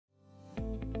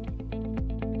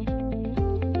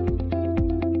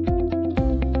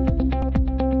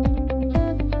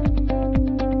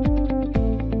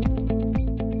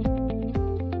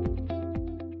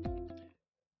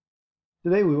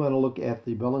Today we want to look at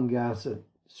the Bell Gossett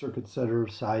Circuit Setter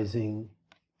sizing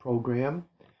program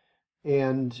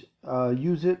and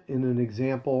use it in an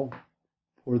example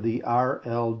for the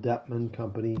R.L. Deppmann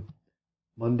Company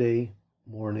Monday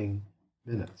morning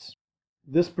minutes.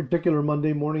 This particular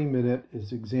Monday morning minute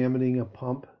is examining a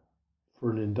pump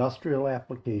for an industrial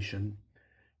application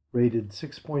rated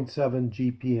 6.7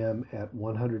 GPM at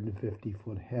 150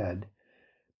 foot head.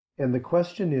 And the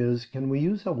question is, can we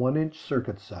use a 1-inch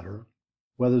circuit setter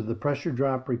whether the pressure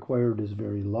drop required is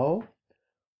very low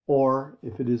or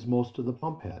if it is most of the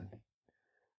pump head?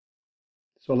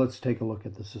 So let's take a look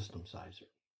at the System Syzer.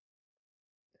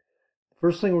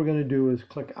 First thing we're going to do is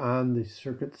click on the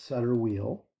circuit setter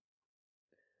wheel,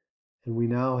 and we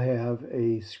now have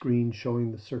a screen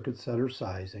showing the circuit setter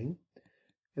sizing.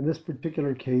 In this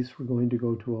particular case, we're going to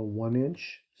go to a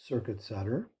 1-inch circuit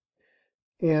setter.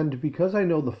 And because I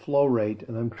know the flow rate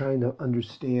and I'm trying to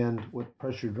understand what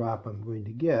pressure drop I'm going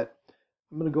to get,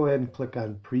 I'm going to go ahead and click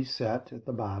on Preset at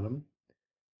the bottom,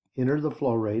 enter the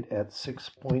flow rate at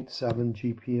 6.7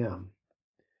 GPM.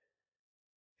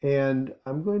 And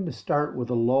I'm going to start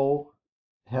with a low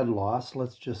head loss,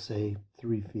 let's just say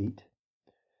 3 feet.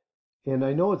 And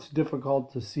I know it's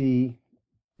difficult to see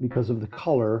because of the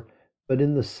color, but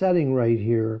in the setting right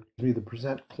here, the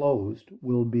percent closed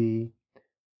will be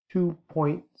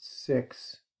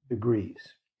 2.6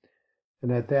 degrees.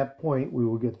 And at that point, we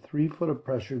will get 3 foot of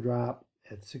pressure drop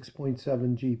at 6.7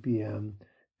 GPM,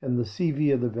 and the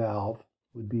CV of the valve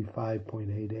would be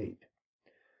 5.88.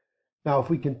 Now, if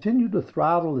we continue to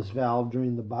throttle this valve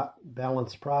during the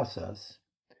balance process,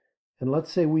 and let's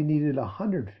say we needed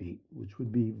 100 feet, which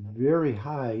would be very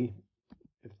high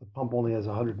if the pump only has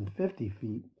 150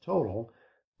 feet total,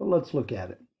 but let's look at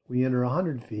it. We enter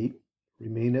 100 feet,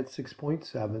 remain at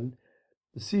 6.7.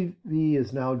 The CV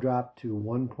is now dropped to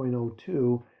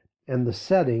 1.02, and the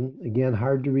setting, again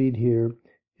hard to read here,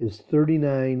 is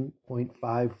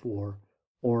 39.54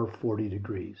 or 40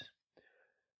 degrees.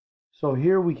 So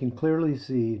here we can clearly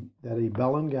see that a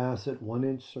Bell Gossett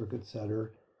 1-inch circuit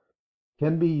setter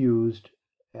can be used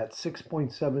at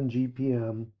 6.7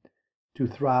 GPM to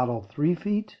throttle 3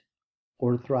 feet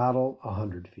or throttle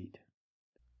 100 feet.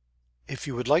 If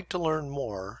you would like to learn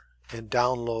more and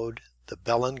download the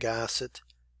Bell Gossett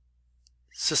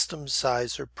System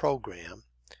Syzer program,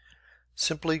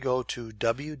 simply go to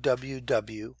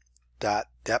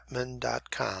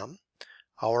www.deppmann.com,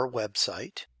 our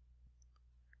website,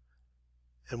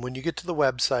 and when you get to the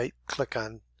website, click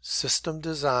on System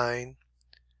Design,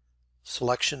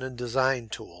 Selection and Design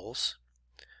Tools,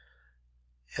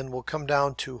 and we'll come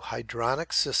down to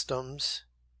Hydronic Systems,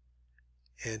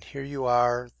 and here you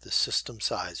are, the System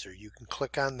Syzer. You can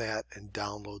click on that and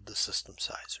download the System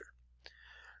Syzer.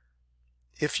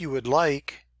 If you would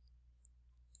like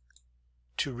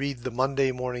to read the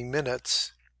Monday morning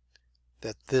minutes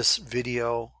that this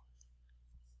video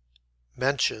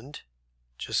mentioned,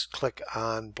 just click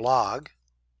on Blog,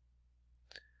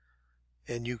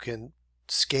 and you can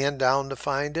scan down to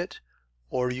find it,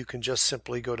 or you can just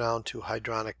simply go down to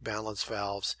Hydronic Balance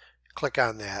Valves, click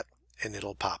on that, and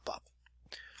it'll pop up.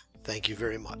 Thank you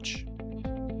very much.